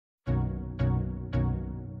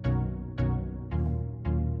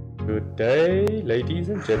Good day, ladies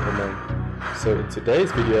and gentlemen. So in today's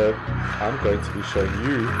video, I'm going to be showing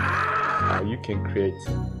you how you can create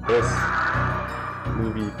this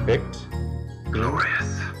movie effect in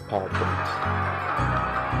PowerPoint.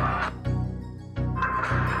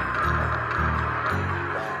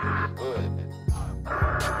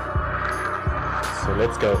 So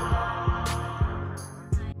let's go.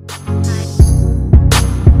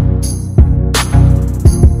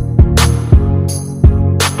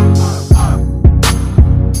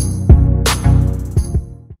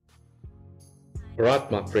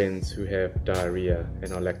 Alright, my friends who have diarrhea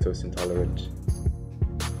and are lactose intolerant.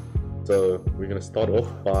 So we're going to start off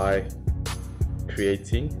by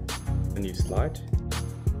creating a new slide.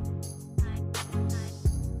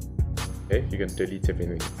 Okay, you're going to delete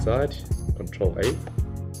everything inside. Control A,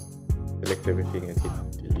 select everything and hit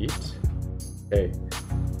delete. Okay,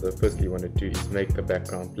 so firstly you want to do is make the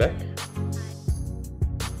background black.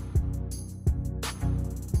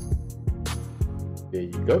 There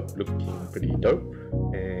you go, looking pretty dope.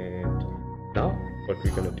 And now what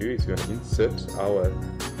we're going to do is we're going to insert our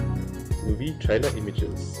movie trailer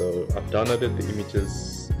images. So I've downloaded the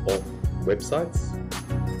images of websites,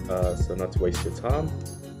 so not to waste your time.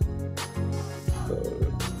 So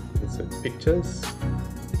insert pictures,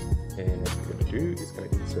 and what we're going to do is going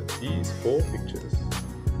to insert these 4 pictures.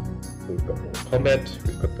 So we've got Kombat,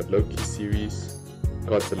 we've got the Loki series,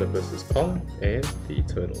 Godzilla VS Kong, and the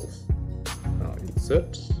Eternals. Now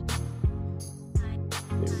insert,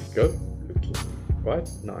 there we go, looking quite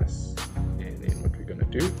nice. And then what we're going to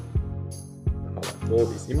do, highlight all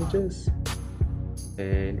these images,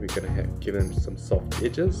 and we're going to give them some soft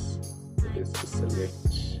edges. So let's just select,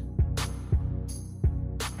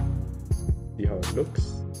 see how it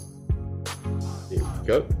looks. There we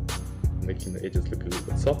go, making the edges look a little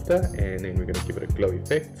bit softer, and then we're going to give it a glow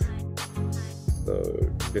effect.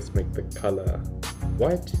 So let's make the color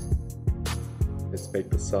white. Let's make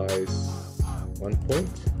the size 1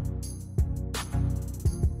 point.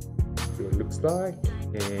 See what it looks like,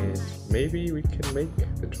 and maybe we can make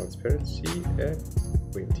the transparency at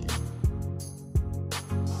 20.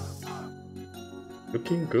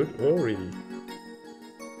 Looking good already.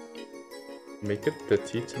 Make it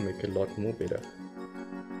 30 to make it a lot more better.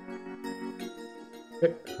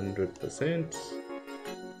 Okay, 100%.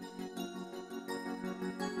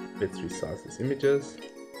 Let's resize these images.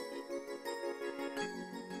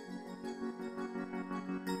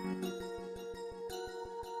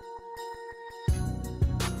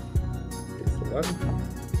 One,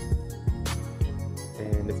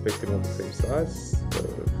 and let's make them all the same size, so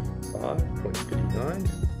 5.39.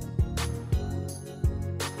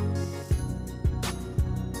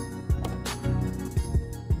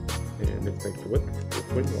 And let's make the width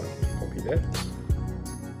 4.1. Copy that,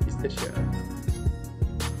 paste it here.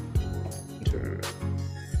 Enter.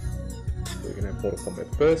 So we're gonna have Mortal Kombat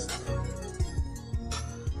first.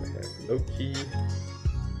 I have Loki.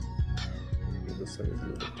 This one is a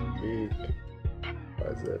little bit too big. Why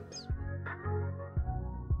is it?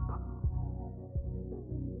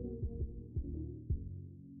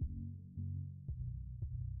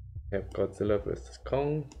 We have Godzilla vs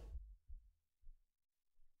Kong.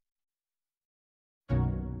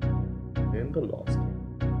 And the last one.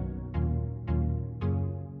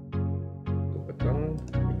 Flip it down,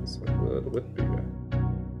 make this one a little bit bigger.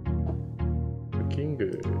 Looking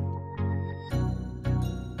good.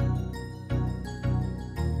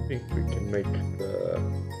 I think we can make the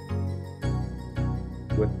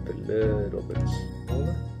width a little bit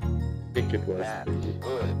smaller. I think it was the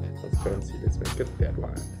transparency. Let's make it that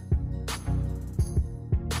wide.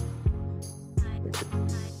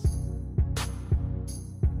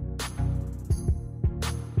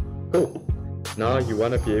 Cool. Now you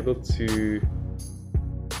want to be able to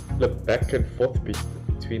flip back and forth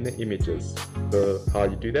between the images. So how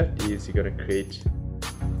you do that is you're going to create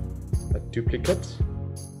a duplicate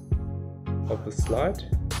of the slide,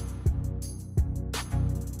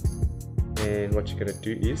 and what you're going to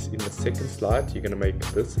do is in the second slide you're going to make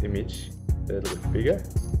this image a little bit bigger,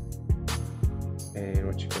 and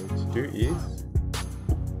what you're going to do is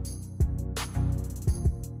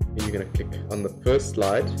you're going to click on the first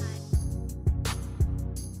slide.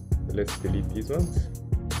 So let's delete these ones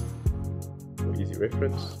for easy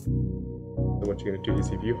reference. So what you're going to do is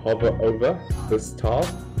if you hover over this tile,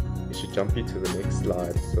 it should jump you to the next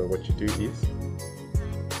slide. So what you do is you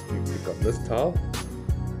click on this tile,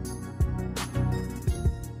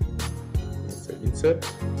 so insert,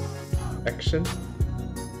 action,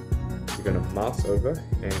 you're going to mouse over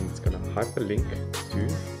and it's going to hyperlink to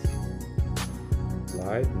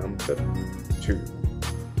slide number 2.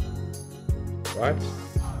 Right,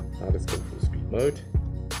 Now let's go full speed mode.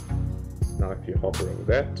 Now if you hover over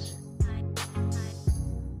that,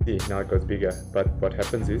 see, now it goes bigger, but what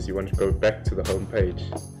happens is you want to go back to the home page.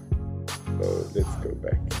 So let's go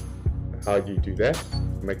back. How do you do that?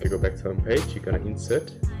 To make it go back to the home page, you're going to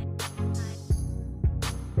insert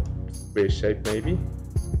square shape maybe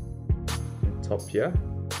on top here.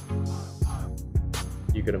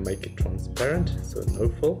 You're going to make it transparent, so no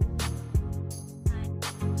fill.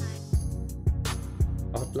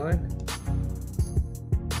 Outline.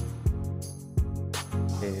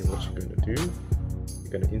 And what you're going to do,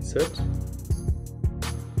 you're going to insert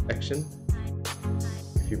action.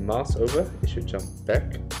 If you mouse over, it should jump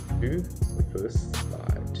back to the first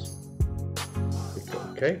slide. Click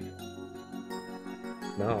OK.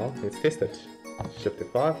 Now let's test it. Shift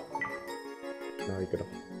F5. Now you're gonna,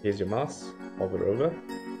 here's your mouse, hover over,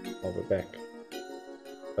 hover back.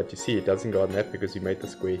 But you see it doesn't go on that because you made the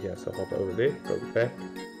square here. So hover over there, go back,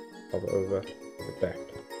 hover over, hover back.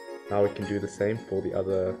 Now we can do the same for the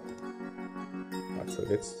other. Right, so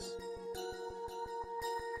let's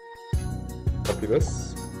copy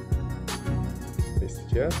this, paste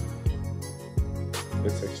it here.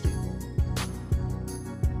 Let's actually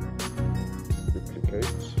duplicate.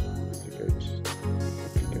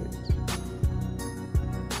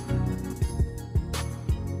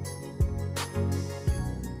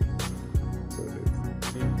 So let's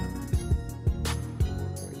see.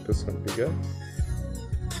 Make this one bigger.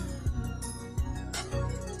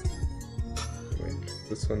 Make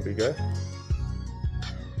this one bigger.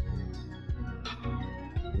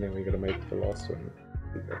 And then we're gonna make the last one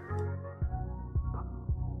bigger.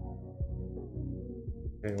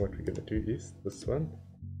 And what we're gonna do is this one,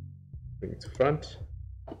 bring it to front,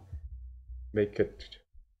 make it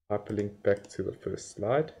hyperlink back to the first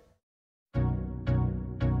slide.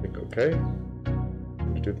 Click OK.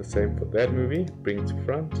 We'll do the same for that movie, bring it to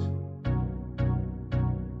front.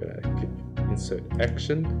 Click insert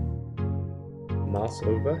action, mouse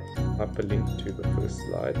over, hyperlink to the first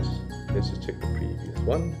slide. Let's just check the previous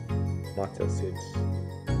one. Might have said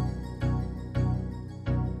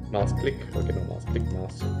mouse click, okay, no mouse click,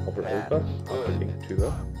 mouse hover over, hyperlink to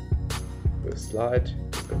the first slide,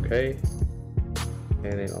 click OK.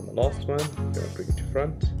 And then on the last one, we're going to bring it to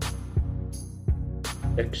front.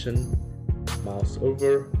 Action, mouse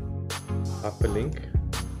over, hyperlink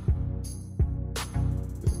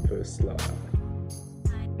to the first slide.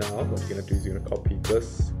 Now what you're going to do is you're going to copy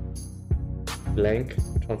this blank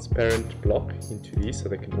transparent block into these so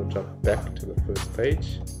they can all jump back to the first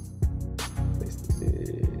page. Paste it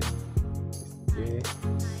there, paste it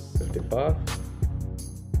there, 55,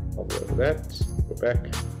 hover over that, go back,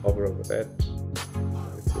 hover over that.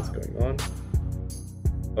 Let's see what's going on.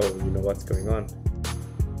 Oh, you know what's going on.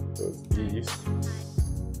 Those these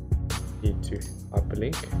need to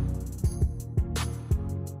hyperlink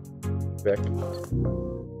back.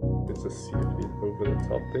 Let's just see if it's over the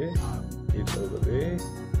top there. It's over there.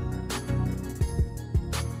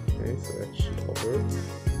 Okay, so that should hover.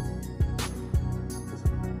 Just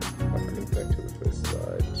hyperlink back to the first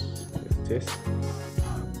slide. Let's test.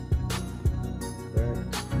 That.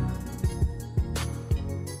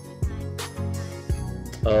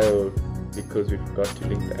 Oh, because we forgot to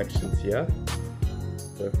link the actions here.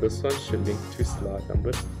 So this one should link to slide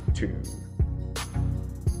number 2.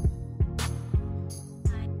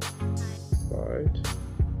 Slide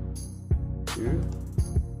 2.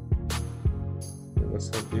 And this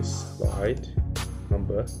one is slide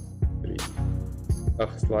number 3.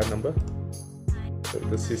 Slide number. So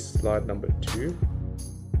this is slide number 2.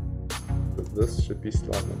 So this should be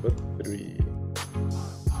slide number 3.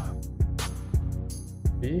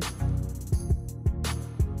 See?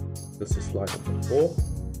 This is slide number 4.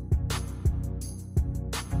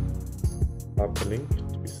 Hyperlink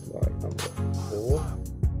to slide number 4.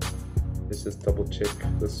 Let's just double check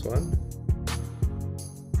this one.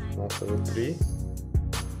 Mouse over 3.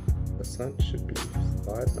 This one should be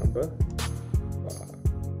slide number 5.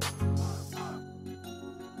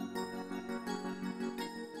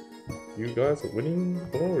 You guys are winning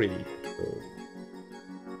already. So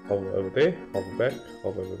hover over there, hover back,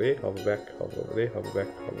 hover over there, hover back, hover over there, hover back,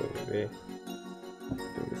 hover over there.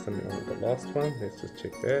 There's something wrong with the last one. Let's just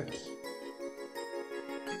check that.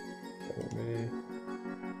 Over there.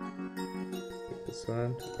 Check this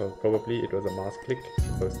one. Oh, probably it was a mouse click. It's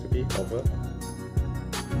supposed to be hover.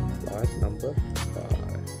 Slide number 5.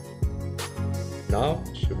 Now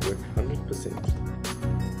it should work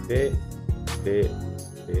 100%. There, there,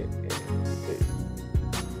 there, and there.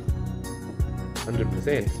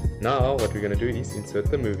 100%. Now what we're going to do is insert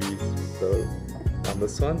the movies. So on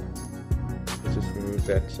this one, let's just remove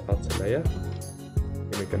that outer layer.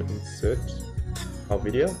 And we're going to insert our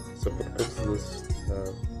video. So for the purposes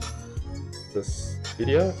of this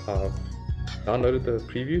video, I've downloaded the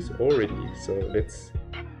previews already. So let's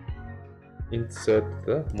insert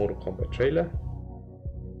the Mortal Kombat trailer.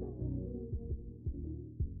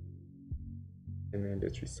 And then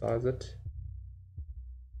let's resize it.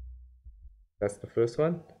 That's the first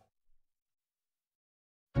one.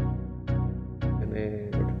 And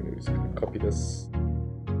then what we're going to do is copy this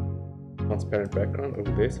transparent background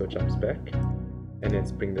over there so it jumps back. And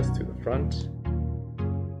let's bring this to the front.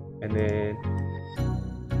 And then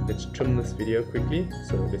let's trim this video quickly.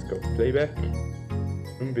 So let's go playback,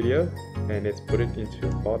 trim video, and let's put it into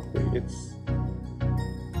a part where it's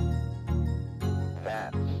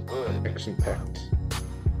action packed.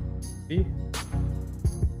 See?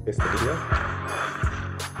 Test the video.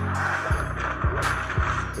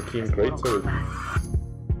 Looking great already.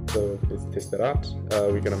 So let's test it out.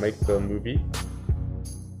 We're gonna make the movie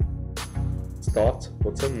start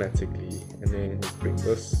automatically, and then let's bring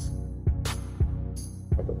this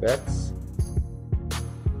over that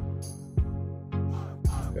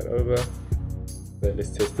over. So let's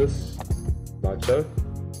test this slideshow,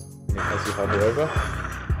 and then as you hover over,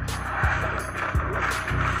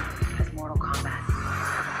 Mortal Kombat.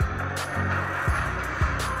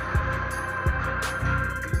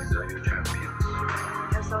 These are your champions.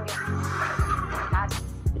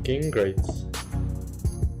 looking great.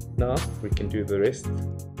 Now we can do the rest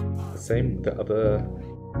the same with the other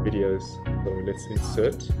videos. So let's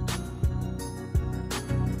insert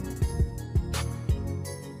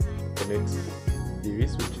the next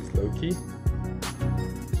series, which is Loki.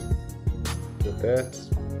 With that,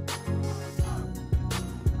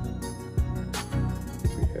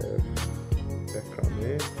 we have background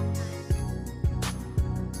there.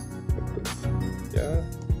 Put this here.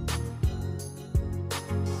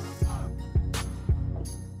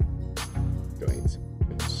 Going to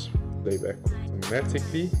playback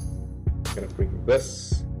automatically. I'm going to bring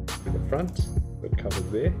this to the front, so it covers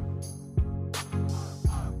there.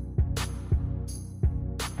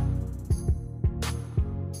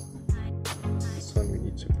 This one we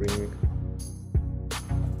need to bring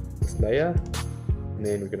this layer, and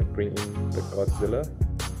then we're going to bring in the Godzilla.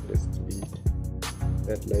 Let's delete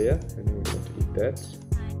that layer, and then we're going to delete that.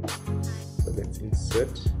 So let's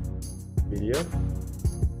insert video.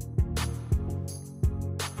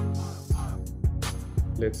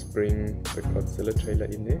 Let's bring the Godzilla trailer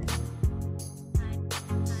in there.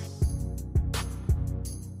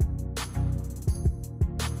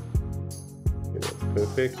 Okay, that's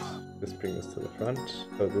perfect. Let's bring this to the front.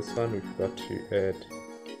 So this one we've got to add.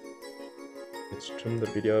 Let's trim the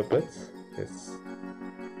video a bit. Let's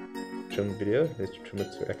trim video. Let's trim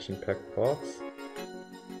it to action-packed parts.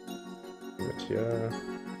 Trim it here.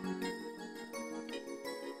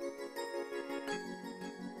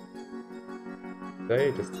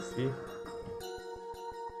 Just to see.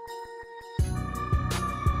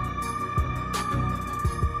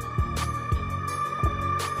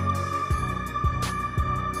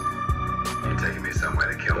 You're taking me somewhere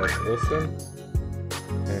to kill me. That's awesome.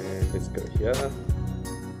 And let's go here.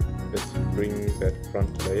 Let's bring that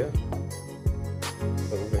front layer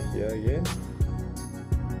over here again.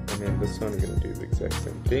 And then this one we're going to do the exact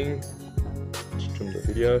same thing. Let's trim the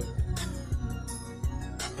video.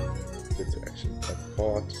 To action pack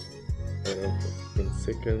part for 10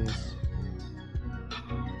 seconds.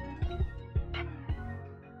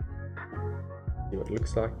 See what it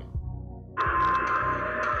looks like.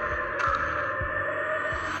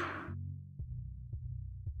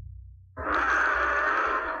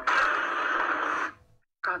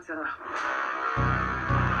 Godzilla.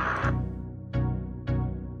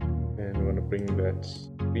 And we want to bring that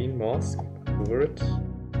green mask over it,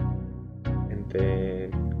 and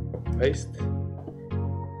then paste.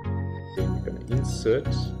 Then we're going to insert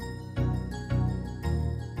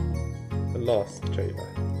the last trailer.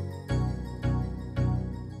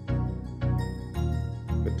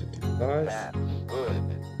 Put it in size.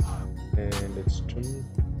 And let's trim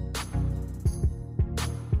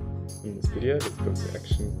in this video. Let's go to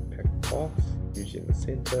action packed parts, usually in the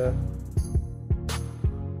center.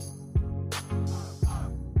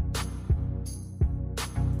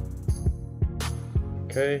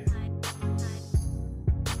 Okay.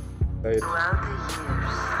 Throughout the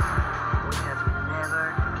years, we have never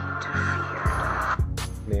interfered.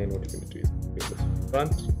 Then what we're going to do is bring this to the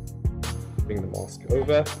front, bring the mask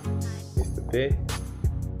over, paste it there,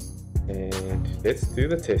 and let's do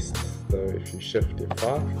the test. So if you shift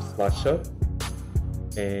F5, slideshow,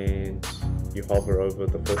 and you hover over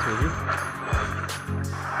the first movie.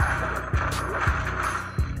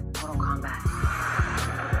 Mortal Kombat.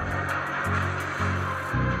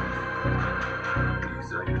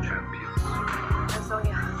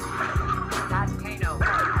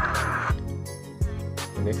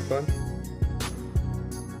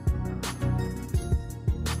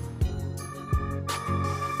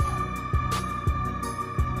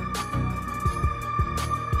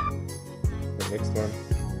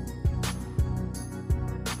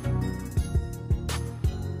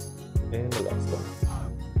 And the last one.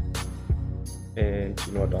 And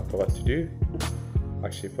you know what I forgot to do?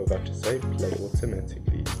 Actually forgot to say play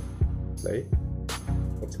automatically. Play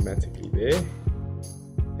automatically there.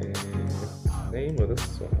 And name of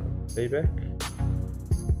this one, playback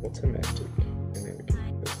automatic. And then we can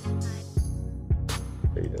put this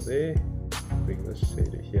shader there, bring this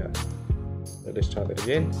shader here. So let's try that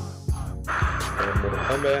again. And Mortal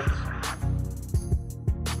Kombat,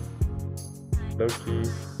 Loki,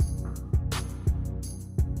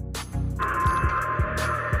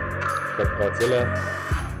 got Godzilla,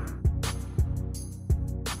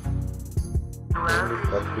 and we've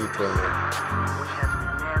got Eternal. We have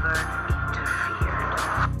never interfered.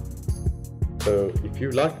 So if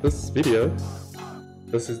you like this video,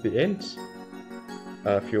 this is the end.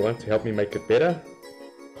 If you want to help me make it better,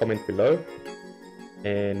 comment below.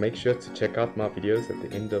 And make sure to check out my videos at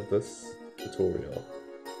the end of this tutorial.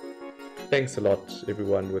 Thanks a lot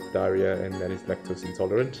everyone with diarrhea and that is lactose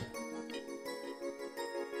intolerant.